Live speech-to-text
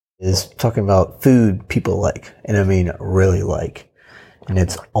is talking about food people like, and I mean really like, and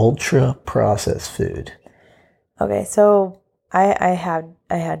it's ultra processed food. Okay, so I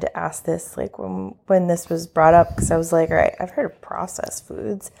had to ask this like when this was brought up, because I was like, all right, I've heard of processed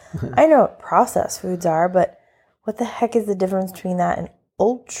foods. I know what processed foods are, but what the heck is the difference between that and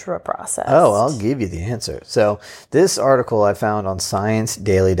ultra processed? Oh, I'll give you the answer. So this article I found on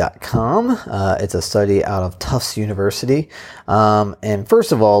ScienceDaily.com. It's a study out of Tufts University. And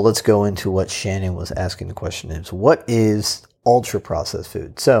first of all, let's go into what Shannon was asking the question is, what is ultra processed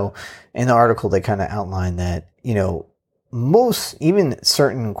food? So in the article, they kind of outline that, most, even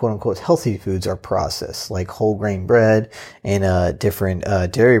certain quote unquote healthy foods are processed, like whole grain bread and different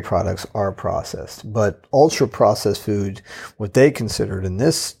dairy products are processed. But ultra processed food, what they considered in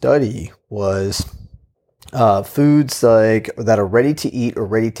this study was foods like that are ready to eat or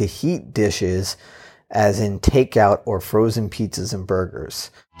ready to heat dishes, as in takeout or frozen pizzas and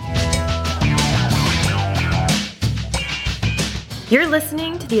burgers. You're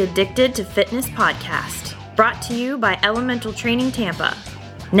listening to the Addicted to Fitness podcast, brought to you by Elemental Training Tampa.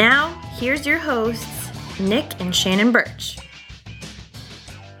 Now, here's your hosts, Nick and Shannon Birch.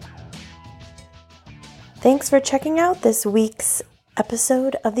 Thanks for checking out this week's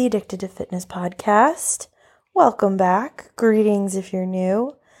episode of the Addicted to Fitness podcast. Welcome back. Greetings if you're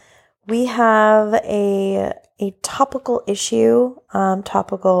new. We have a topical issue.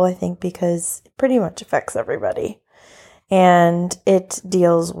 Topical, I think, because it pretty much affects everybody. And it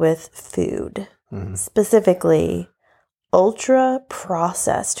deals with food. Specifically,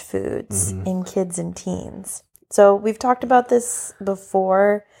 ultra-processed foods in kids and teens. So we've talked about this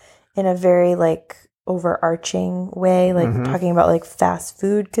before in a very, overarching way, talking about, fast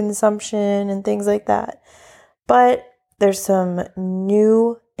food consumption and things like that. But there's some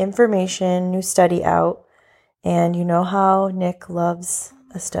new information, new study out, and you know how Nick loves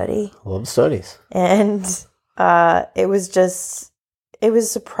a study. Love studies. And it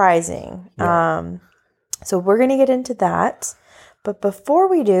was surprising. Yeah. So we're going to get into that. But before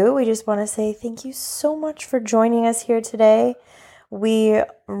we do, we just want to say thank you so much for joining us here today. We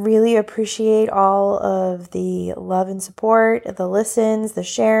really appreciate all of the love and support, the listens, the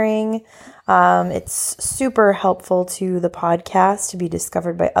sharing. It's super helpful to the podcast to be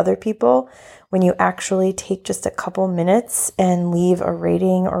discovered by other people when you actually take just a couple minutes and leave a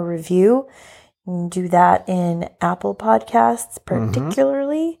rating or review. Do that in Apple Podcasts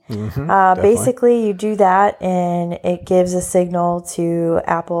particularly. Basically, you do that and it gives a signal to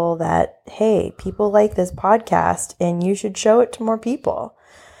Apple that, hey, people like this podcast and you should show it to more people.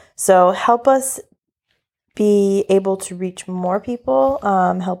 So help us be able to reach more people,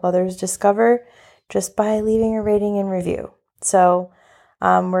 help others discover just by leaving a rating and review. So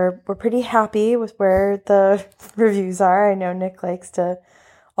we're pretty happy with where the reviews are. I know Nick likes to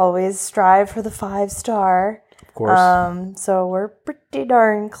always strive for the 5-star. Of course. So we're pretty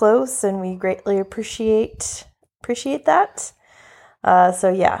darn close, and we greatly appreciate that. So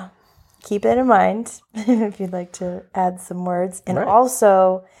yeah, keep it in mind if you'd like to add some words. And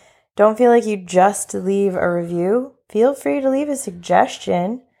also, don't feel like you just leave a review. Feel free to leave a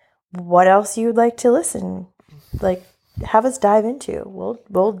suggestion. What else you'd like to listen? Have us dive into.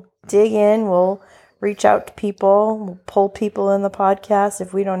 We'll dig in. We'll reach out to people, we'll pull people in the podcast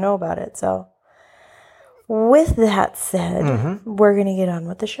if we don't know about it. So with that said, we're going to get on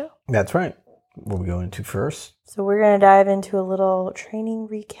with the show. That's right. What are we going into first? So we're going to dive into a little training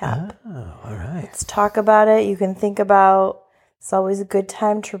recap. Oh, all right. Let's talk about it. You can think about, it's always a good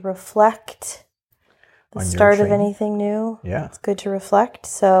time to reflect the start of anything new. Yeah. It's good to reflect.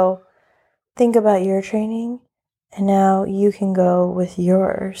 So think about your training. And now you can go with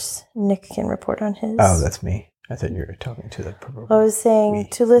yours. Nick can report on his. Oh, that's me. I thought you were talking to the program. I was saying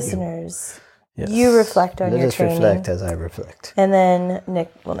to listeners, you reflect on your training. Let us reflect as I reflect. And then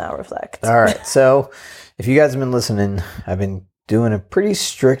Nick will now reflect. All right. So if you guys have been listening, I've been doing a pretty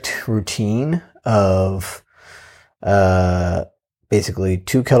strict routine of basically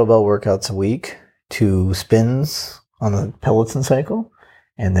 2 kettlebell workouts a week, 2 spins on the Peloton cycle,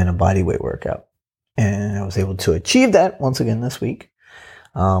 and then a body weight workout. And I was able to achieve that once again this week.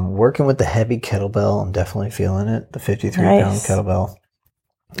 Working with the heavy kettlebell, I'm definitely feeling it. The 53-pound kettlebell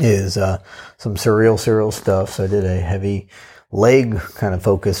is some surreal stuff. So I did a heavy leg kind of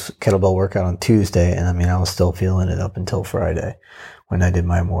focused kettlebell workout on Tuesday. And I was still feeling it up until Friday when I did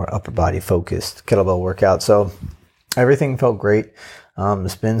my more upper body focused kettlebell workout. So everything felt great. The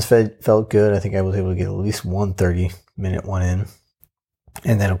spins felt good. I think I was able to get at least one 30-minute one in.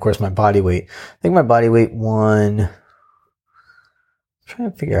 And then, of course, my body weight. I think my body weight won. I'm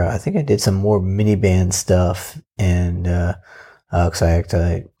trying to figure out. I think I did some more mini band stuff, and because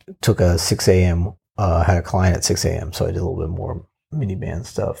I took a 6 a.m., had a client at 6 a.m., so I did a little bit more mini band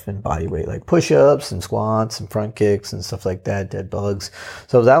stuff and body weight, like push-ups and squats and front kicks and stuff like that, dead bugs.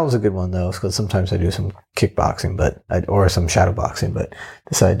 So that was a good one, though, because sometimes I do some kickboxing or some shadow boxing, but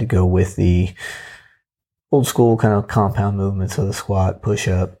decided to go with the old school kind of compound movements of the squat,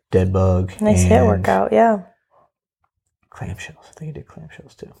 push-up, dead bug. Nice HIIT workout, yeah. Clamshells. I think I did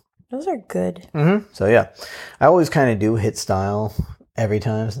clamshells, too. Those are good. Mm-hmm. So, yeah. I always kind of do HIIT style every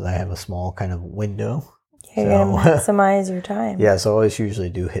time so that I have a small kind of window. You're going to maximize your time. Yeah, so I always usually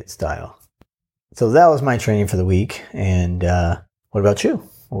do HIIT style. So that was my training for the week. And what about you?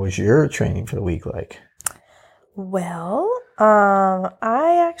 What was your training for the week like? Well,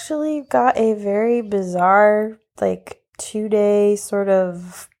 I actually got a very bizarre, 2-day sort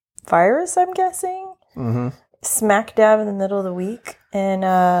of virus, I'm guessing. Mm-hmm. Smack dab in the middle of the week. And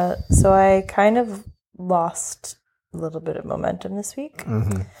so I kind of lost a little bit of momentum this week.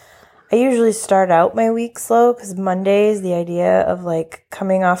 Mm-hmm. I usually start out my week slow because Monday is the idea of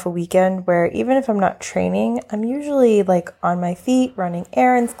coming off a weekend where even if I'm not training, I'm usually on my feet, running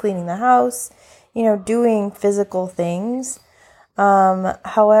errands, cleaning the house, doing physical things.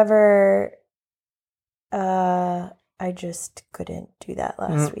 However, I just couldn't do that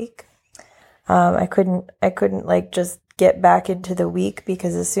last week. I couldn't just get back into the week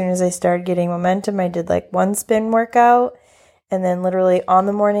because as soon as I started getting momentum, I did one spin workout, and then literally on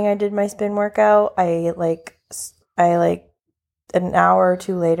the morning I did my spin workout, I an hour or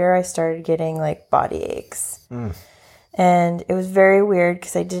two later I started getting body aches, and it was very weird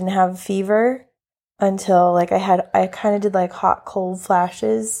because I didn't have a fever until I kind of did hot cold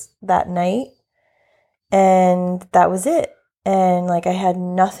flashes that night, and that was it, and I had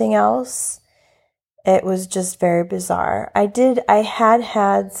nothing else. It was just very bizarre. I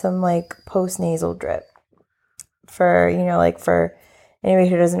had some post-nasal drip for anybody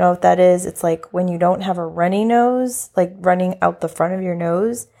who doesn't know what that is. It's when you don't have a runny nose, running out the front of your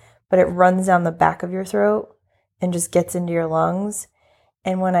nose, but it runs down the back of your throat and just gets into your lungs.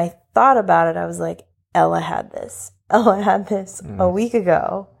 And when I thought about it, I was like, Ella had this a week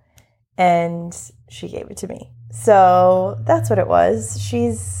ago, and she gave it to me. So that's what it was.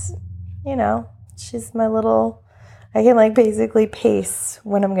 She's my little, I can basically pace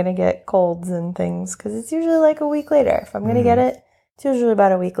when I'm going to get colds and things because it's usually a week later. If I'm going to get it, it's usually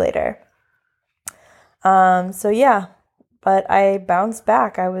about a week later. So yeah, but I bounced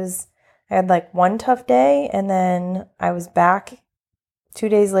back. I had one tough day and then I was back 2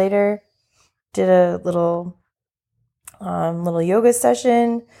 days later, did a little yoga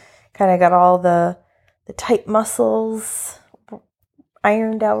session, kind of got all the tight muscles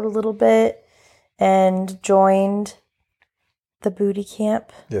ironed out a little bit. And joined the booty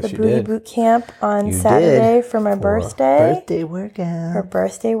camp, boot camp on Saturday for my birthday. Birthday workout. For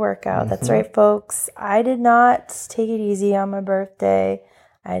birthday workout. That's right, folks. I did not take it easy on my birthday.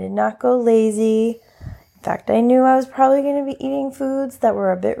 I did not go lazy. In fact, I knew I was probably going to be eating foods that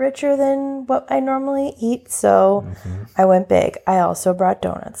were a bit richer than what I normally eat, so I went big. I also brought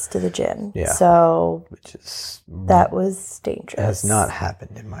donuts to the gym. Yeah. So that was dangerous. Has not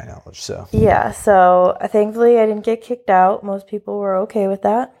happened in my knowledge, so. Yeah, so thankfully I didn't get kicked out. Most people were okay with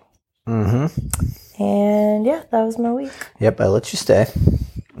that. Mm-hmm. And yeah, that was my week. Yep, I let you stay.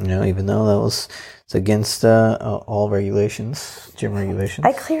 Even though it's against all regulations, gym regulations.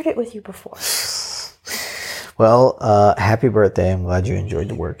 I cleared it with you before. Well, happy birthday. I'm glad you enjoyed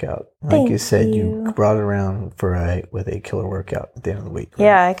the workout. Like you said, you brought it around with a killer workout at the end of the week. Right?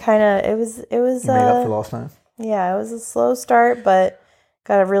 Yeah, it was you made up for lost time? Yeah, it was a slow start, but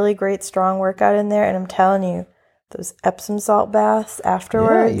got a really great strong workout in there. And I'm telling you, those Epsom salt baths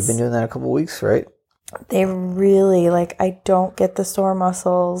afterwards. Yeah, you've been doing that a couple of weeks, right? They really, I don't get the sore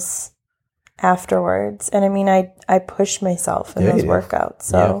muscles afterwards. And I mean, I push myself in those workouts.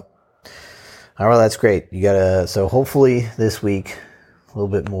 So. Yeah. All right, that's great. So hopefully this week, a little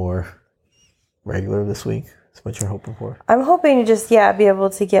bit more regular this week. That's what you're hoping for. I'm hoping to just, be able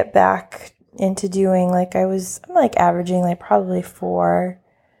to get back into doing, I'm averaging probably 4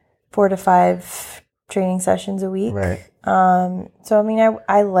 to 5 training sessions a week. Right. So, I mean,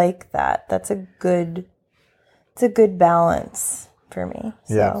 I like that. It's a good balance for me.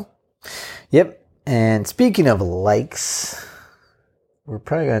 So. Yeah. Yep. And speaking of likes, we're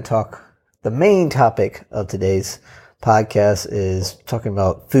probably going to talk. The main topic of today's podcast is talking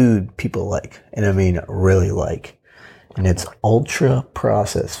about food people like, and I mean really like, and it's ultra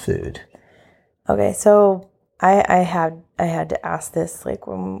processed food. Okay, so I had to ask this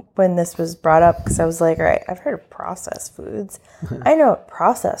when this was brought up because I was like, all right, I've heard of processed foods. I know what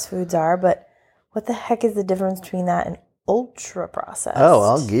processed foods are, but what the heck is the difference between that and ultra processed? Oh,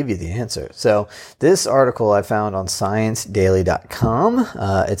 I'll give you the answer. So this article I found on ScienceDaily.com.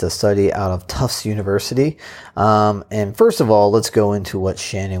 It's a study out of Tufts University. And first of all, let's go into what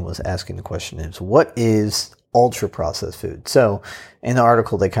Shannon was asking the question is, what is ultra processed food? So in the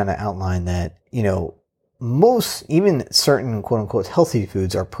article, they kind of outline that, most, even certain quote unquote healthy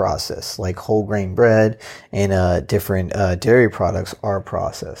foods are processed, like whole grain bread and different dairy products are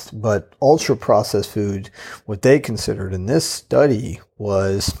processed. But ultra processed food, what they considered in this study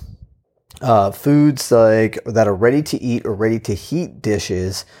was foods like that are ready to eat or ready to heat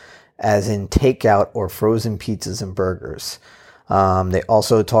dishes, as in takeout or frozen pizzas and burgers. They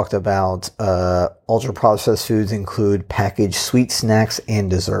also talked about ultra processed foods include packaged sweet snacks and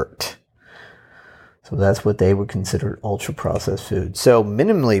dessert. So that's what they would consider ultra processed food. So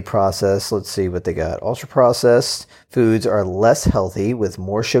minimally processed, let's see what they got. Ultra processed foods are less healthy with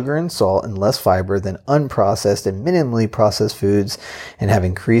more sugar and salt and less fiber than unprocessed and minimally processed foods, and have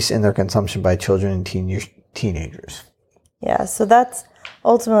increased in their consumption by children and teenagers. Yeah, so that's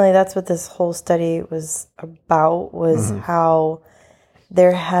what this whole study was about, was how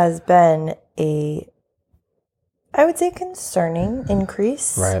there has been I would say concerning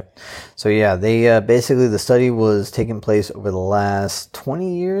increase. Right. So yeah, they basically, the study was taking place over the last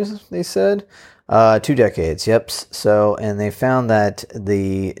 20 years, they said. 2 decades, yep. So, and they found that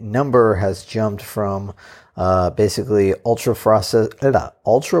the number has jumped from basically ultra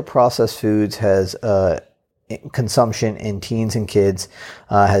processed foods has consumption in teens and kids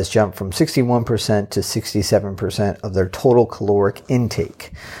has jumped from 61% to 67% of their total caloric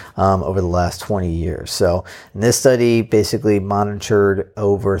intake over the last 20 years. So this study basically monitored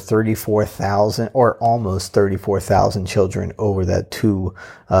over 34,000 or almost 34,000 children over that 2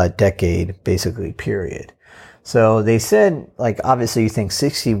 decade basically period. So they said, like, obviously you think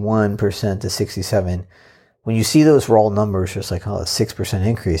 61% to 67%. When you see those raw numbers, it's like, oh, a 6%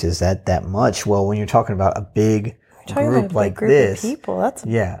 increase. Is that much? Well, when you're talking about a big group like this, of people, that's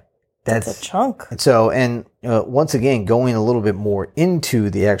a chunk. So, and once again, going a little bit more into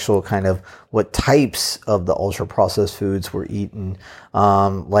the actual kind of what types of the ultra processed foods were eaten,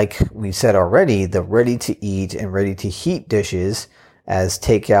 like we said already, the ready to eat and ready to heat dishes as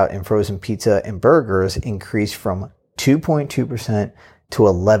takeout and frozen pizza and burgers increased from 2.2% to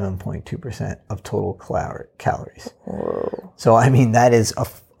 11.2% of total calories. Whoa. So, I mean, that is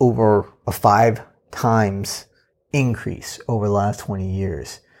over a 5 times increase over the last 20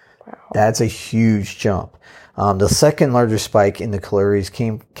 years. Wow. That's a huge jump. The second largest spike in the calories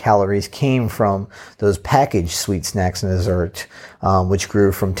came from those packaged sweet snacks and dessert, which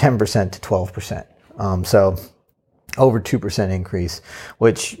grew from 10% to 12%. So over 2% increase,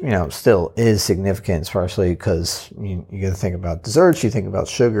 which, still is significant, especially because you got to think about desserts, you think about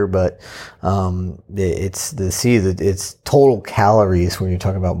sugar, but it's total calories when you're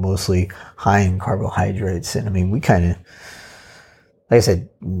talking about mostly high in carbohydrates. And I mean, we kind of, like I said,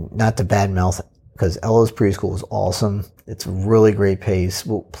 not to badmouth, because Ella's Preschool is awesome. It's a really great place,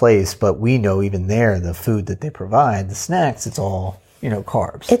 but we know even there, the food that they provide, the snacks, it's all,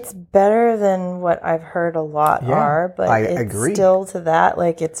 carbs. It's better than what I've heard a lot are, but I agree. Still to that,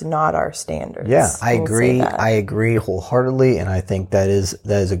 like, it's not our standards. Yeah, I agree. I agree wholeheartedly, and I think that is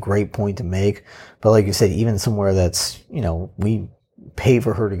a great point to make. But like you said, even somewhere that's, we pay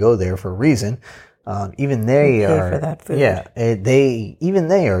for her to go there for a reason. Even they are for that food. Yeah,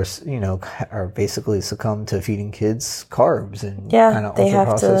 are basically succumb to feeding kids carbs and kind of ultra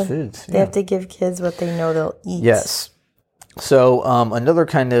processed foods. They have to give kids what they know they'll eat. Yes. So another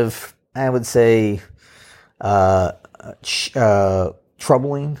kind of, I would say,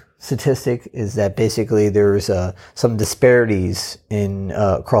 troubling statistic is that basically there's some disparities in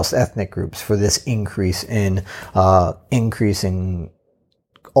across ethnic groups for this increase in increasing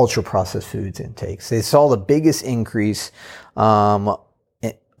ultra processed foods intakes. They saw the biggest increase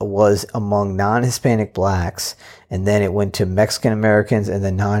was among non-Hispanic blacks, and then it went to Mexican Americans, and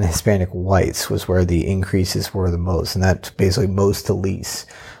then non-Hispanic whites was where the increases were the most, and that's basically most to least.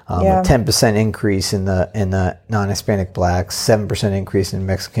 A 10% increase in the non-Hispanic blacks, 7% increase in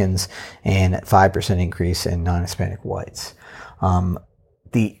Mexicans, and 5% increase in non-Hispanic whites.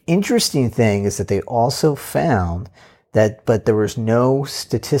 The interesting thing is that they also found that, but there was no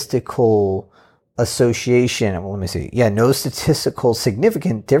statistical association, no statistical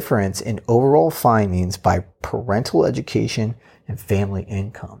significant difference in overall findings by parental education and family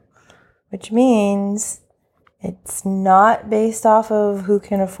income. Which means it's not based off of who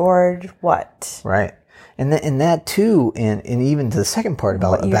can afford what. Right. And that too, and even to the second part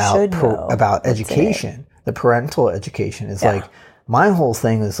about education, the parental education is like, my whole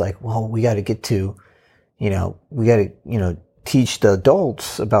thing is like, well, we got to get to, we got to, teach the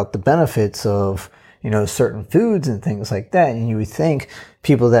adults about the benefits of, certain foods and things like that. And you would think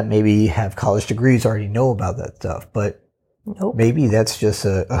people that maybe have college degrees already know about that stuff, but Nope. maybe that's just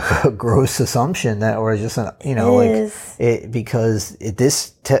a gross assumption or just because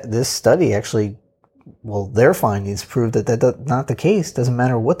this study actually, their findings prove that that's not the case. Doesn't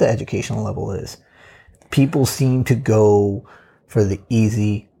matter what the educational level is. People seem to go for the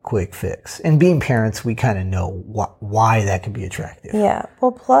easy, quick fix. And being parents, we kind of know why that can be attractive. Yeah.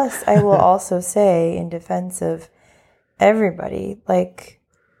 Well, plus I will also say in defense of everybody, like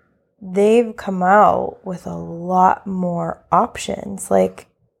they've come out with a lot more options, like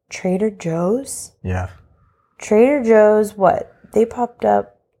Trader Joe's. Yeah. Trader Joe's, they popped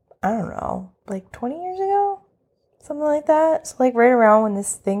up, I don't know, like 20 years ago? Something like that. So like right around when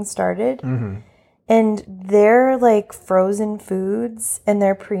this thing started. Mm-hmm. And their like frozen foods and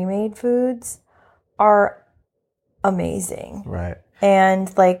their pre-made foods are amazing. Right.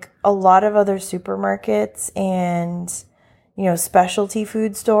 And like a lot of other supermarkets and, specialty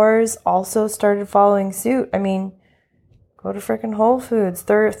food stores also started following suit. I mean, go to freaking Whole Foods.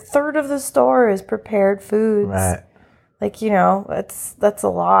 Third of the store is prepared foods. Right. Like, that's a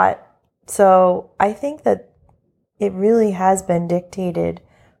lot. So I think that it really has been dictated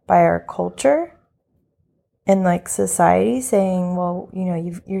by our culture. And like society saying, well,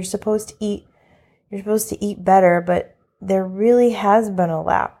 you're supposed to eat better, but there really has been a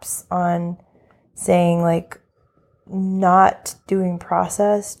lapse on saying like not doing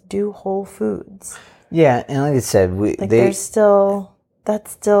processed, do whole foods. Yeah, and like I said, that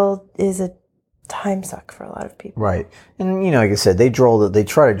still is a time suck for a lot of people. Right. And like I said, they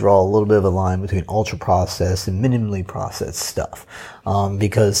try to draw a little bit of a line between ultra processed and minimally processed stuff.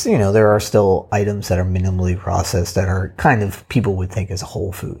 Because, there are still items that are minimally processed that are kind of people would think as a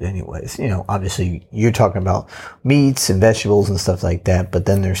whole food anyways. Obviously you're talking about meats and vegetables and stuff like that, but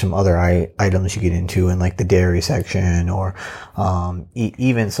then there's some other items you get into in like the dairy section or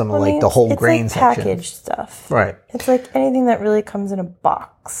even some of the whole grain section. Packaged stuff. Right. It's like anything that really comes in a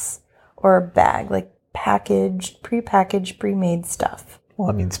box. Or a bag, like packaged, prepackaged, pre-made stuff. Well,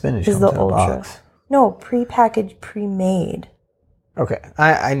 I mean, spinach comes in a box. No, prepackaged, pre-made. Okay,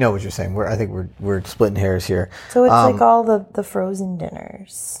 I know what you're saying. I think we're splitting hairs here. So it's like all the frozen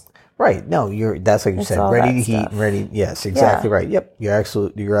dinners. Right. No, that's like you said, ready to heat, ready. Yes, exactly right. Yep, you're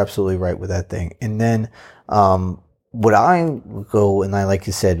absolutely right with that thing. And then what I go and like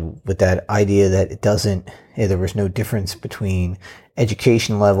you said with that idea that there was no difference between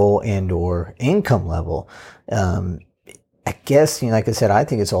education level and or income level. I guess, like I said, I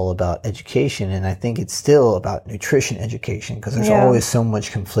think it's all about education, and I think it's still about nutrition education because there's always so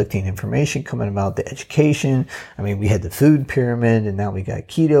much conflicting information coming about the education. I mean, we had the food pyramid, and now we got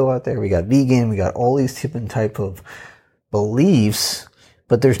keto out there, we got vegan, we got all these different type of beliefs,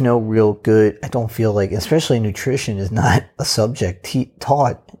 but there's no real good, I don't feel like, especially nutrition is not a subject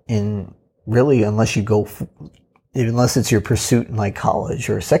taught in really unless it's your pursuit in like college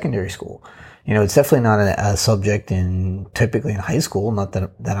or secondary school. It's definitely not a subject typically in high school, not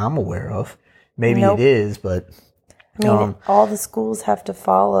that I'm aware of. Maybe It is, but I mean, all the schools have to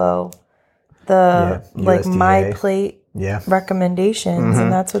follow the like USDA. My Plate recommendations,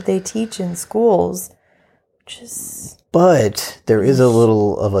 and that's what they teach in schools. But there is a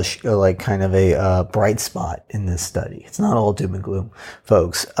little of a kind of a bright spot in this study. It's not all doom and gloom,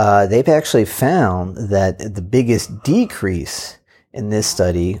 folks. They've actually found that the biggest decrease in this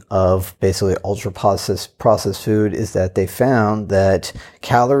study of basically ultra processed food is that they found that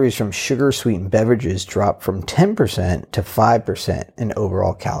calories from sugar sweetened beverages dropped from 10% to 5% in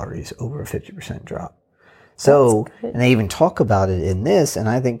overall calories, over a 50% drop. So, and they even talk about it in this, and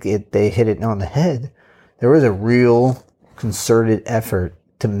I think they hit it on the head. There was a real concerted effort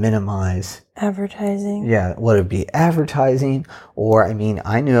to minimize advertising. Yeah, whether it be advertising or, I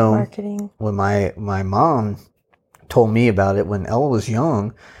know marketing. When my mom told me about it when Ella was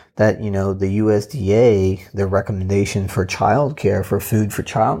young, that, the USDA, their recommendation for childcare, for food for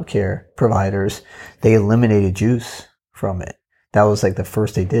childcare providers, they eliminated juice from it. That was like the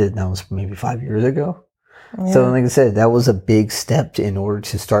first they did. That was maybe 5 years ago. Yeah. So like I said, that was a big step in order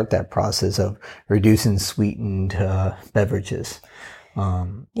to start that process of reducing sweetened beverages.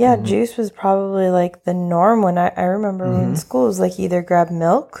 Juice was probably like the norm when I remember in school. It was like either grab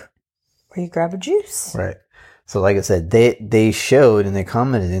milk or you grab a juice. Right. So like I said, they showed and they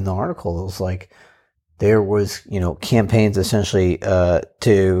commented in the article, it was like there was, campaigns essentially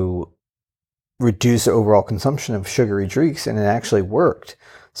to reduce the overall consumption of sugary drinks, and it actually worked.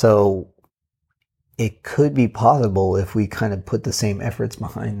 So it could be possible if we kind of put the same efforts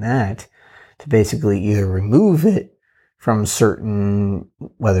behind that to basically either remove it from certain,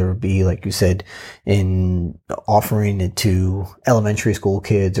 whether it be, like you said, in offering it to elementary school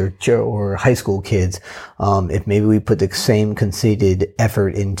kids or high school kids, if maybe we put the same conceited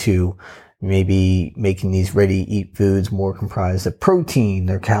effort into maybe making these ready-to-eat foods more comprised of protein,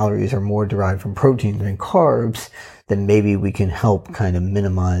 their calories are more derived from protein than carbs, then maybe we can help kind of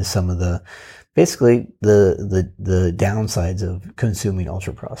minimize some of the, basically the downsides of consuming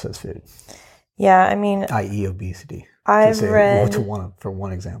ultra-processed food. Yeah, I mean, i.e. obesity. For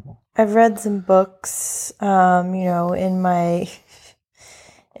one example. I've read some books, in my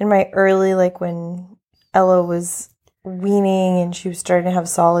early, like when Ella was weaning and she was starting to have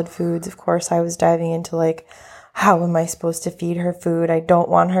solid foods. Of course, I was diving into like, how am I supposed to feed her food? I don't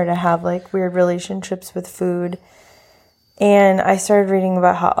want her to have like weird relationships with food. And I started reading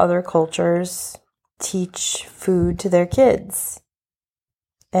about how other cultures teach food to their kids.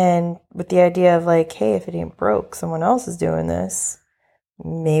 And with the idea of like, hey, if it ain't broke, someone else is doing this,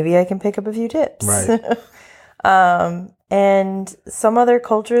 maybe I can pick up a few tips. Right. And some other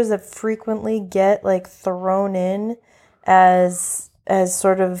cultures that frequently get like thrown in as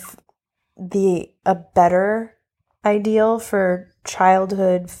sort of a better ideal for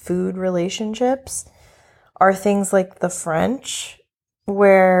childhood food relationships are things like the French,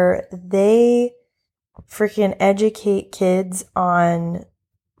 where they freaking educate kids on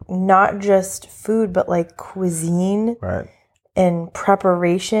not just food, but like cuisine, right, and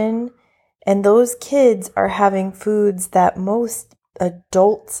preparation. And those kids are having foods that most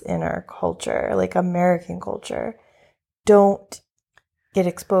adults in our culture, like American culture, don't get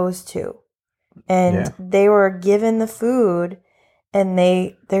exposed to. And they were given the food and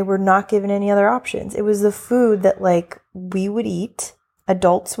they were not given any other options. It was the food that like we would eat,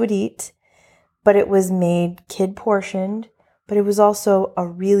 adults would eat, but it was made kid portioned. But it was also a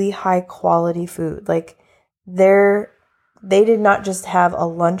really high quality food. Like they did not just have a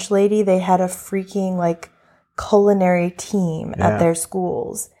lunch lady, they had a freaking like culinary team at their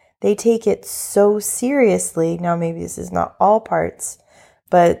schools. They take it so seriously. Now maybe this is not all parts,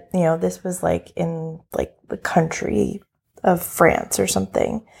 but this was like in like the country of France or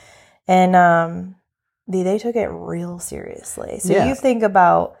something. And they took it real seriously. So you think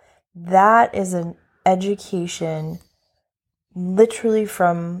about that is an education literally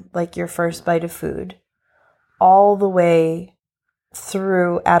from like your first bite of food all the way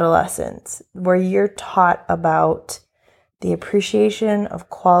through adolescence, where you're taught about the appreciation of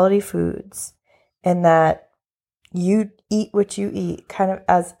quality foods and that you eat what you eat, kind of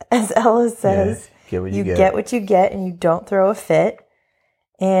as Ella says, get what you get and you don't throw a fit.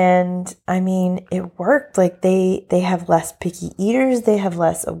 And I mean, it worked. Like they have less picky eaters, they have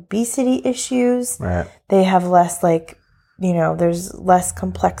less obesity issues, right, they have less like, there's less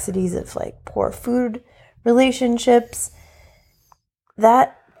complexities of like poor food relationships.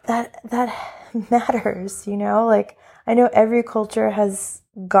 That matters, like I know every culture has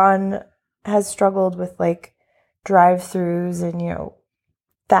struggled with like drive-throughs and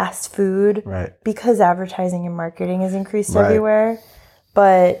fast food, right, because advertising and marketing has increased everywhere.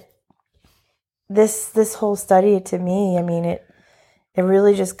 But this whole study, to me, I mean, it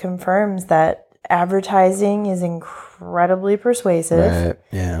really just confirms that advertising is incredibly persuasive,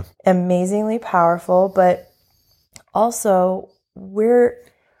 right, amazingly powerful, but also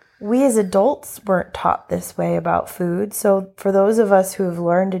we as adults weren't taught this way about food. So for those of us who have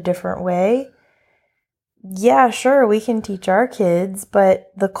learned a different way, yeah, sure, we can teach our kids,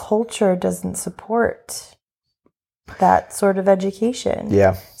 but the culture doesn't support that sort of education.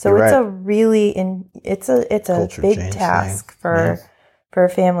 Yeah. So it's a really it's a big task for a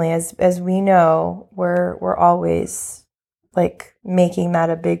family. As we know, we're always like making that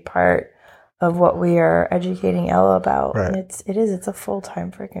a big part of what we are educating Ella about. Right. And it's a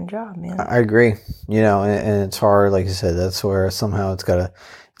full-time freaking job, man. I agree. And it's hard, like you said, that's where somehow it's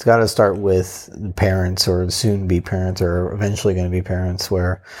gotta start with parents or soon be parents or eventually going to be parents,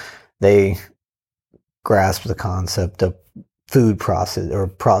 where they grasp the concept of food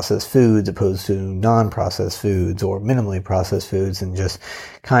processed foods opposed to non-processed foods or minimally processed foods, and just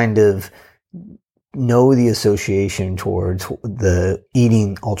kind of know the association towards the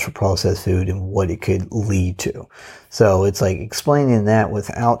eating ultra-processed food and what it could lead to. So it's like explaining that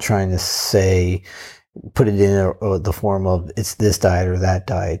without trying to say, put it in the form of it's this diet or that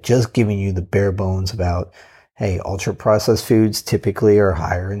diet, just giving you the bare bones about, hey, ultra-processed foods typically are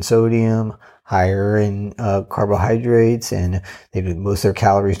higher in sodium, higher in carbohydrates, and most of their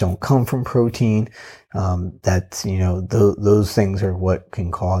calories don't come from protein. That's, those things are what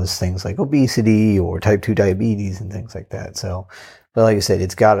can cause things like obesity or type 2 diabetes and things like that. So, but like I said,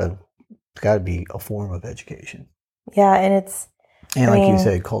 it's gotta It's got to be a form of education. Yeah, and it's... And like you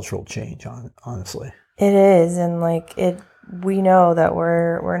said, cultural change, honestly. It is, and like we know that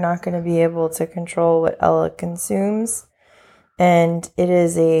we're not going to be able to control what Ella consumes, and it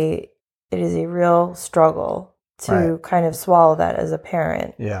is a real struggle to kind of swallow that as a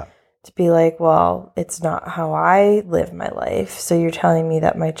parent. Yeah. To be like, well, it's not how I live my life, so you're telling me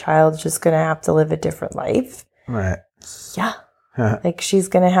that my child's just going to have to live a different life? Right. Yeah. Like she's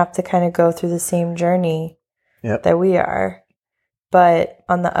going to have to kind of go through the same journey that we are. But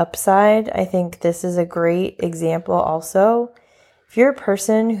on the upside, I think this is a great example also. If you're a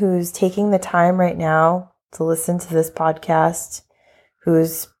person who's taking the time right now to listen to this podcast,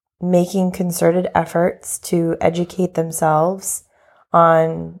 who's making concerted efforts to educate themselves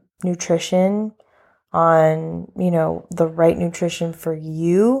on nutrition, on, the right nutrition for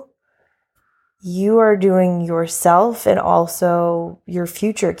you, you are doing yourself and also your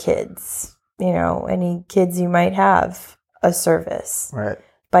future kids, any kids you might have, a service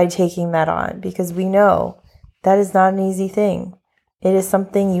by taking that on, because we know that is not an easy thing. It is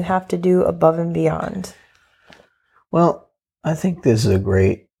something you have to do above and beyond. Well, I think this is a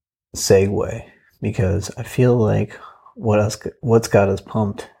great segue, because I feel like what's got us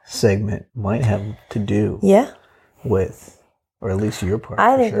pumped segment might have to do with, or at least your part.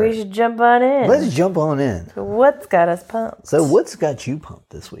 I think we should jump on in. Let's jump on in. What's got us pumped? So what's got you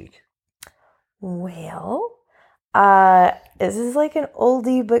pumped this week? Well, this is like an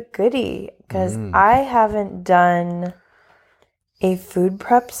oldie but goodie, because I haven't done a food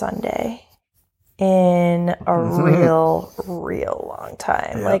prep Sunday in a real long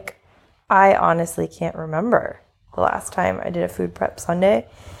time. Yeah. Like, I honestly can't remember the last time I did a food prep Sunday.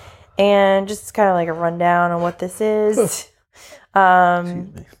 And just kind of like a rundown on what this is.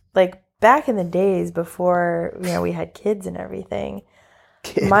 Like back in the days before, we had kids and everything.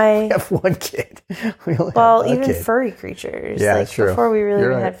 We have one kid. Even furry creatures. Yeah, that's true. Before we really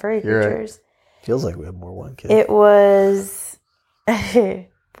even had furry creatures. Right. Feels like we have more than one kid. It was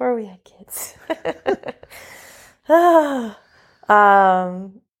before we had kids.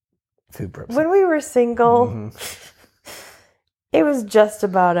 Food prep. When we were single, it was just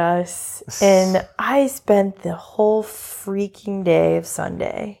about us. And I spent the whole freaking day of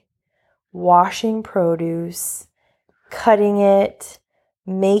Sunday washing produce, cutting it,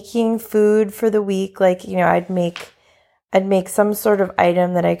 making food for the week. Like, I'd make some sort of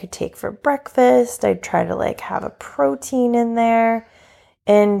item that I could take for breakfast. I'd try to like have a protein in there.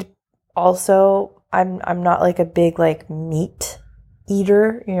 And also I'm not like a big like meat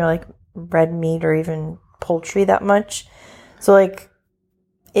eater, like red meat or even poultry that much. So like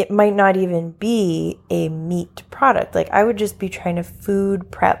it might not even be a meat product. Like I would just be trying to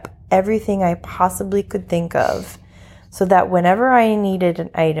food prep everything I possibly could think of, so that whenever I needed an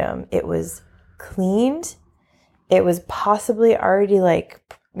item, it was cleaned, it was possibly already like,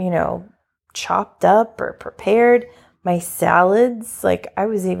 chopped up or prepared. My salads, like I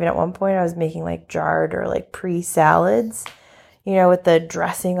was even at one point, I was making like jarred or like pre-salads, with the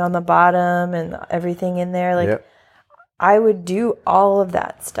dressing on the bottom and everything in there. Like I would do all of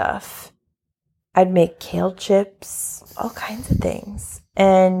that stuff. I'd make kale chips, all kinds of things.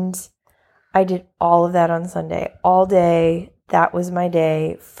 And I did all of that on Sunday, all day. That was my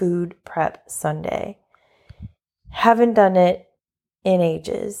day, food prep Sunday. Haven't done it in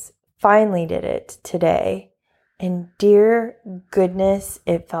ages. Finally did it today. And dear goodness,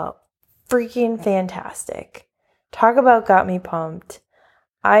 it felt freaking fantastic. Talk about got me pumped.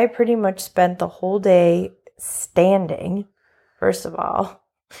 I pretty much spent the whole day standing, first of all,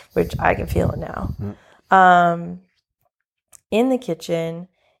 which I can feel it now, in the kitchen.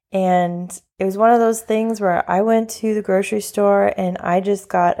 And it was one of those things where I went to the grocery store and I just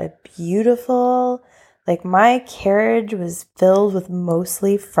got a beautiful, like my carriage was filled with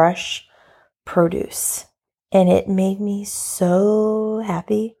mostly fresh produce. And it made me so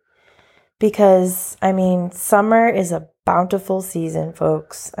happy because, summer is a bountiful season,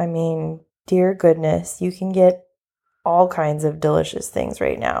 folks. Dear goodness, you can get all kinds of delicious things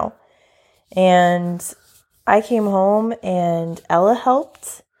right now. And I came home and Ella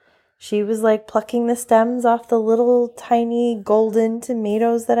helped. She was like plucking the stems off the little tiny golden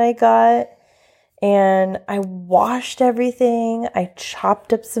tomatoes that I got. And I washed everything. I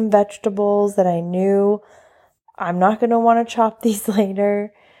chopped up some vegetables that I knew I'm not going to want to chop these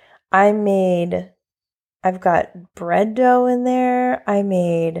later. I've got bread dough in there. I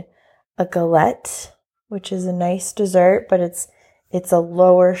made a galette, which is a nice dessert, but it's a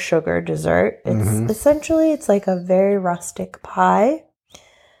lower sugar dessert. It's essentially, it's like a very rustic pie.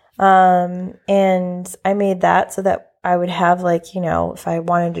 And I made that so that I would have if I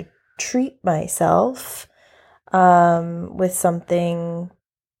wanted to treat myself with something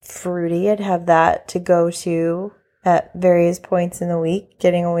fruity. I'd have that to go to at various points in the week,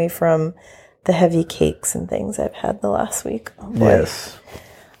 getting away from the heavy cakes and things I've had the last week. Oh boy. Yes.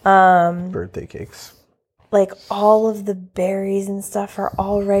 Birthday cakes. Like all of the berries and stuff are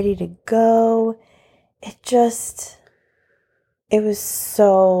all ready to go. It was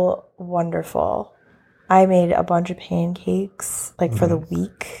so wonderful. I made a bunch of pancakes like for the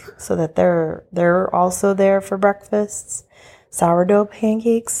week so that they're also there for breakfasts. Sourdough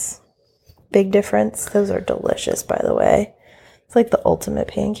pancakes, big difference. Those are delicious, by the way. It's like the ultimate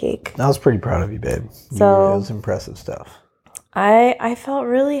pancake. I was pretty proud of you, babe. So it was impressive stuff. I felt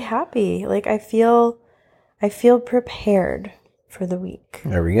really happy. Like I feel prepared for the week.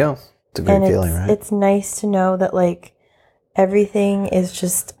 There we go. It's a great feeling, right? It's nice to know that like everything is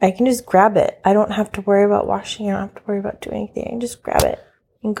just, I can just grab it. I don't have to worry about washing. I don't have to worry about doing anything. I can just grab it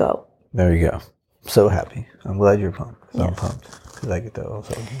and go. There you go. So happy. I'm glad you're pumped. Yes. I'm pumped because I get to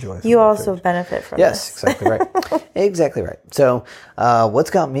also enjoy You also benefit from Yes, this. exactly right. Exactly right. So what's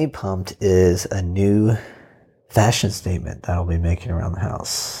got me pumped is a new fashion statement that I'll be making around the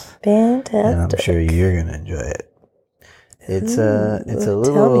house. Fantastic. And I'm sure you're going to enjoy it. It's a tell me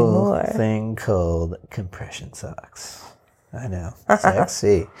little more. thing called compression socks. I know.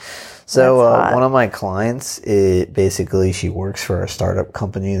 Sexy. So That's hot. one of my clients, she works for a startup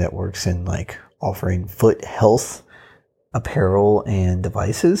company that works in like offering foot health apparel and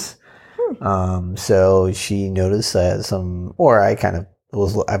devices. So she noticed that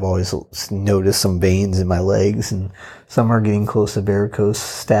I've always noticed some veins in my legs and some are getting close to varicose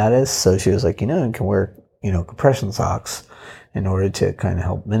status. So she was like, you can wear, compression socks in order to kind of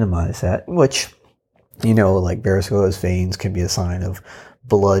help minimize that, which, like varicose veins can be a sign of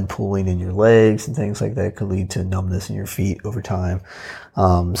blood pooling in your legs and things like that. Could lead to numbness in your feet over time.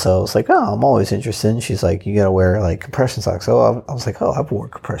 So I was like, oh, I'm always interested. And she's like, you got to wear like compression socks. So I was like, oh, I've worn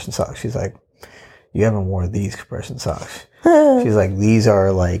compression socks. She's like, you haven't worn these compression socks. She's like, these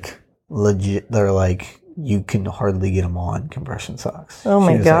are like legit. They're like, you can hardly get them on compression socks. Oh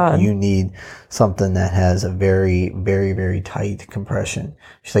my God. Like, you need something that has a very, very, very tight compression.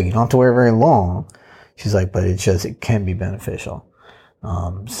 She's like, you don't have to wear it very long. She's like, but it can be beneficial.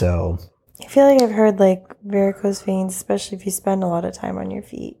 So I feel like I've heard like varicose veins, especially if you spend a lot of time on your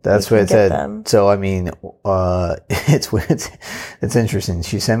feet. that's you what can it get said. them. So, I mean, it's interesting.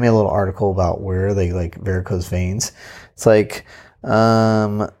 She sent me a little article about where they like varicose veins. It's like,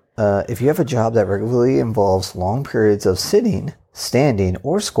 if you have a job that regularly involves long periods of sitting, standing,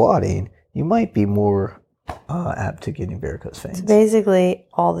 or squatting, you might be more apt to getting varicose veins. Basically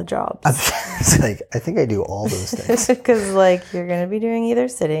all the jobs. It's like, I think I do all those things. Because like you're going to be doing either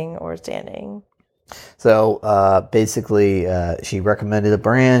sitting or standing. So basically, she recommended a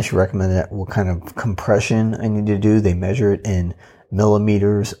brand. She recommended what kind of compression I need to do. They measure it in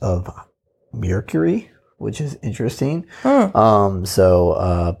millimeters of mercury, which is interesting.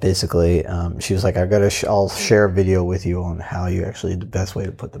 Basically, she was like, I'll share a video with you on how the best way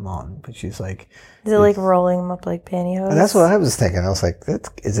to put them on. But she's like, Is it like rolling them up like pantyhose? that's what I was thinking. I was like,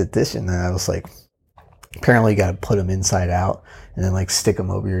 is it this? And then I was like, apparently you got to put them inside out and then like stick them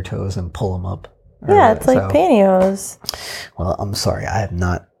over your toes and pull them up. Yeah, it's like pantyhose. Well, I'm sorry. I am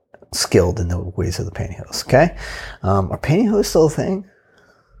not skilled in the ways of the pantyhose. Okay. Are pantyhose still a thing?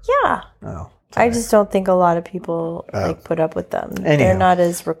 Yeah. Oh. I just don't think a lot of people like put up with them. Anyhow. They're not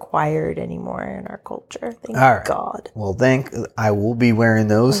as required anymore in our culture. Thank All right. God. Well, I will be wearing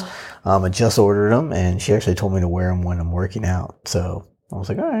those. I just ordered them, and she actually told me to wear them when I'm working out. So I was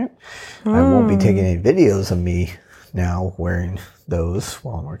like, all right. I won't be taking any videos of me now wearing those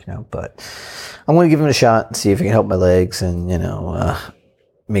while I'm working out, but I'm going to give them a shot and see if it can help my legs and,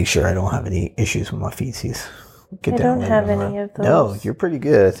 make sure I don't have any issues with my feces. I don't have any of those. No, you're pretty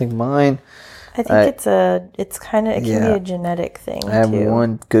good. I think mine... I think it can be a genetic thing I have too.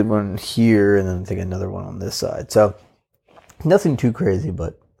 one good one here and then I think another one on this side. So nothing too crazy,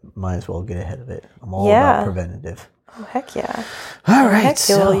 but might as well get ahead of it. I'm all about preventative. Oh, heck yeah. All right. Heck,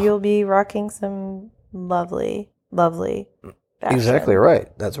 So you'll be rocking some lovely fashion. exactly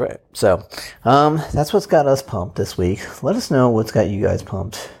right. That's right. So that's what's got us pumped this week. Let us know what's got you guys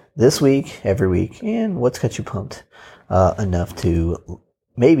pumped this week, every week, and what's got you pumped enough to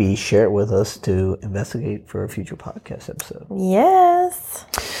maybe share it with us to investigate for a future podcast episode. Yes.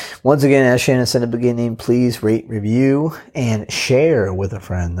 Once again, as Shannon said in the beginning, please rate, review, and share with a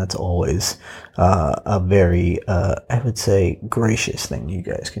friend. That's always a very, I would say, gracious thing you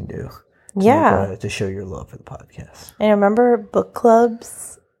guys can do. To show your love for the podcast. And remember book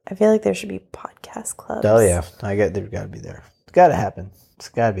clubs? I feel like there should be podcast clubs. Oh, yeah. They've got to be there. It's got to happen. It's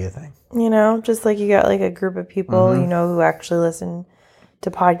got to be a thing. Just like you got like a group of people, who actually listen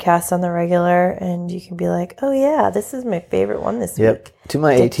to podcasts on the regular, and you can be like, oh yeah, this is my favorite one this week. To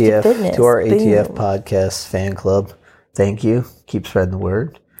my Addicted to Fitness. to our Boom. ATF podcast fan club, thank you. Keep spreading the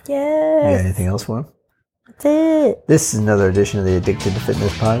word. Yes. You got anything else for them? That's it. This is another edition of the Addicted to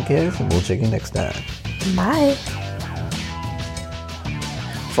Fitness podcast, and we'll check you next time. Bye.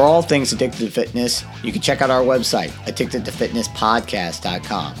 For all things Addicted to Fitness, you can check out our website,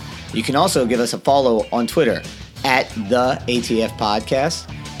 addictedtofitnesspodcast.com. You can also give us a follow on Twitter at the ATF Podcast,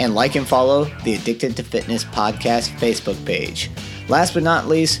 and like and follow the Addicted to Fitness Podcast Facebook page. Last but not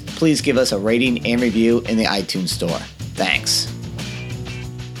least, please give us a rating and review in the iTunes store. Thanks.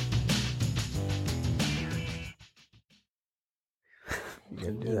 You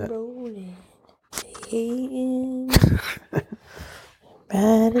gotta do that. Rolling, hating.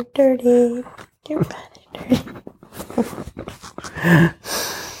 Bad and dirty. You're bad and dirty.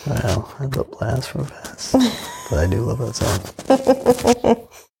 Well, I love Blast from Past, but I do love that song.